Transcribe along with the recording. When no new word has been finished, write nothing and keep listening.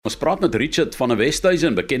Ons praat met Richard van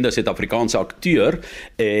Westhuizen, bekende Suid-Afrikaanse akteur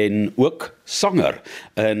en ook sanger.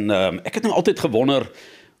 En ek het nou altyd gewonder,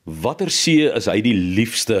 watter see is hy die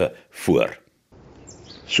liefste voor?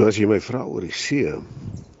 So as jy my vra oor die see,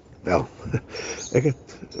 wel, ek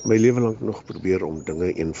het my lewe lank nog probeer om dinge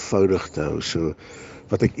eenvoudig te hou, so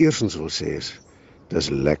wat ek eerstens wil sê is, dis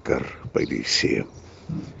lekker by die see.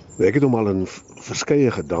 Ek het hom al in verskeie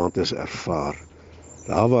gedaantes ervaar.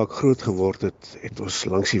 Daar waar ek groot geword het, het ons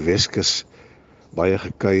langs die Weskus baie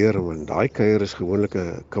gekuier, en daai kuier is gewoonlik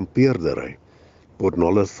 'n kampeerdery. Port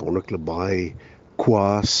Nolloth, Honneklip Baai,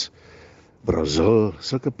 Kwaas, Brazil,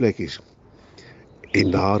 sulke plekkies.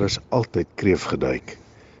 En daar is altyd kreef geduik.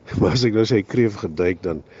 Maar as ek nou sê kreef geduik,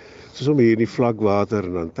 dan soos om hier in die vlakwater,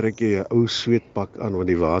 en dan trek jy 'n ou sweetpak aan, want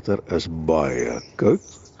die water is baie koud.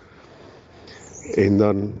 En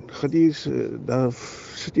dan gaan jy, daar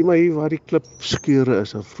sit jy maar hier waar die klipskeure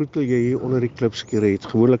is, dan voetel jy hier onder die klipskeure, jy het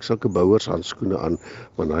gewoonlik sulke bouershandskoene aan,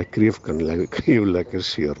 want daai kreef kan jou lekker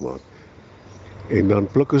seermaak. En dan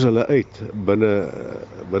pluk ons hulle uit,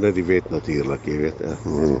 binne die wet natuurlik, jy weet.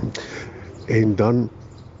 En dan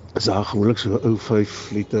is daar gewoonlik so 'n ou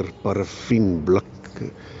 5 liter paraffien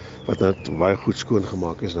blik, wat net baie goed skoon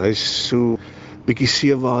gemaak is, en hy is so bietjie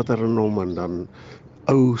seewater in hom, en dan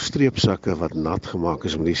ou streepsakke wat nat gemaak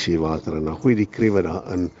is met die seewater, en dan gooi die krewe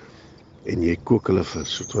daarin, en jy kook hulle vir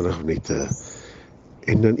so 20 minute,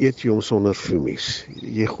 en dan eet jy hom sonder fumies.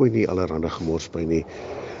 Jy gooi nie allerhande gemors by nie,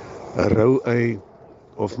 'n rou ei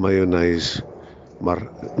of mayonaise, maar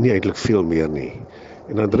nie eintlik veel meer nie.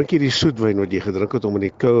 En dan drink jy die soetwyn wat jy gedrink het om in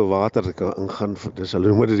die koue water te kan ingaan, dis hulle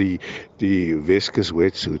noem dit die Weskus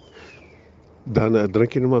wetsuit. Dan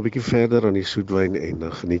drink jy nog maar 'n bietjie verder aan die soetwyn, en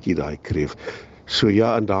dan geniet jy daai kreef. So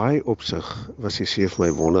ja, in daai opsig was die see vir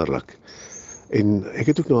my wonderlik. En ek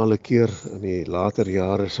het ook nog al 'n keer in die later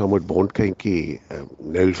jare saam met bondkindjie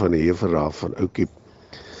Nel van die Heverraaf van Oukiep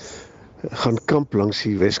gaan kamp langs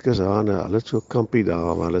die Weskus aan. Hulle het so 'n kampie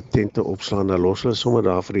daar waar hulle tente opslaan, dan los hulle sommer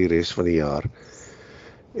daar vir die res van die jaar.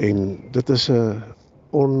 En dit is 'n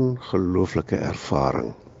ongelooflike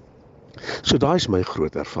ervaring. So daai is my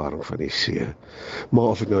groot ervaring van die see. Maar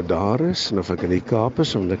of ek nou daar is, en of ek in die Kaap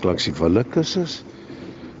is, of ek langs die Willekus is,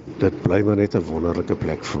 dit bly maar net 'n wonderlike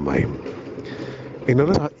plek vir my. En dan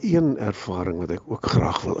is daar een ervaring wat ek ook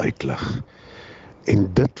graag wil uitlig.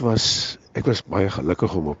 En dit was, ek was baie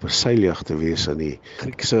gelukkig om op 'n seiljag te wees in die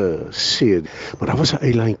Griekse see, maar daar was 'n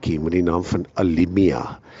eilandjie met die naam van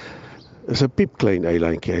Alimia. Dit is 'n piepklein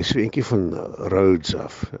eilandjie, hy is so eentjie van Rhodes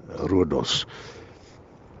af, Rhodos.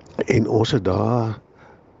 En ons het daar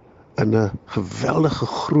in 'n geweldige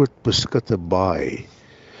groot beskutte baai.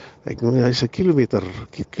 Ek noem hy's 'n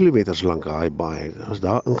kilometers lank daai baai. Ons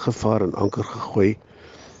daar ingevaar en anker gegooi.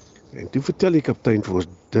 En toe vertel die kaptein vir ons,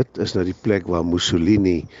 dit is nou die plek waar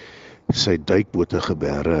Mussolini sy duikbote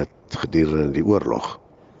geberre het gedurende die oorlog.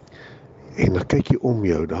 En dan kyk jy om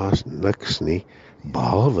jou, daar's niks nie,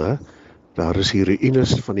 behalwe daar is hier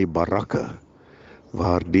ruïnes van die barakke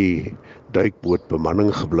waar die duikboot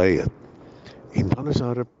bemanning gebly het. En dan is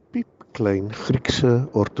daar 'n piepklein Griekse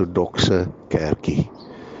ortodokse kerkie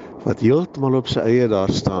wat heeltemal op sy eie daar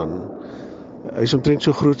staan. Hy is omtrent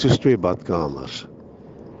so groot soos 2 badkamers.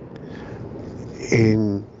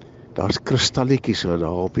 En daar's kristalletjies wat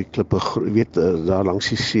daar op die klippe, weet, daar langs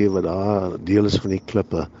die see wat daar deel is van die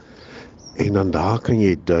klippe. En dan daar kan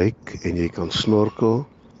jy duik en jy kan snorkel,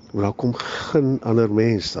 maar daar kom geen ander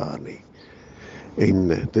mens daar nie. En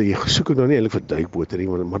jy soek ook nou nie eintlik vir duikbote nie,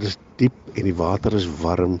 maar dit is diep en die water is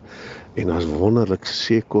warm en daar's wonderlik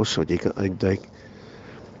seekos wat jy kan uitduik.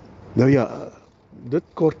 Nou ja, dit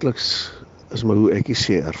kortliks is maar hoe ek die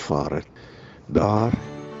see ervaar het. Daar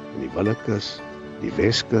in die Willekus, die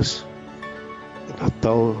Weskus,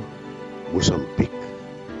 Natal, Mosambiek.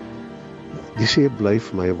 Die see bly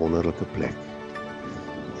vir my 'n wonderlike plek.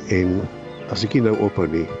 En as ek hier nou ophou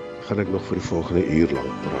nie, gaan ek nog vir die volgende uur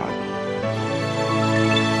lank praat.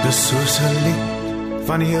 Dis soos 'n lied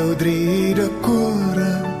van jou 3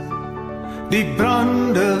 dekore, die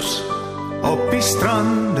branders op die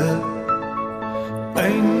strande,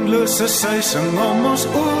 eindelose suising om ons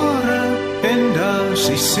ore, en daar's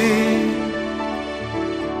die see.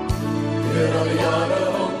 Hier al jare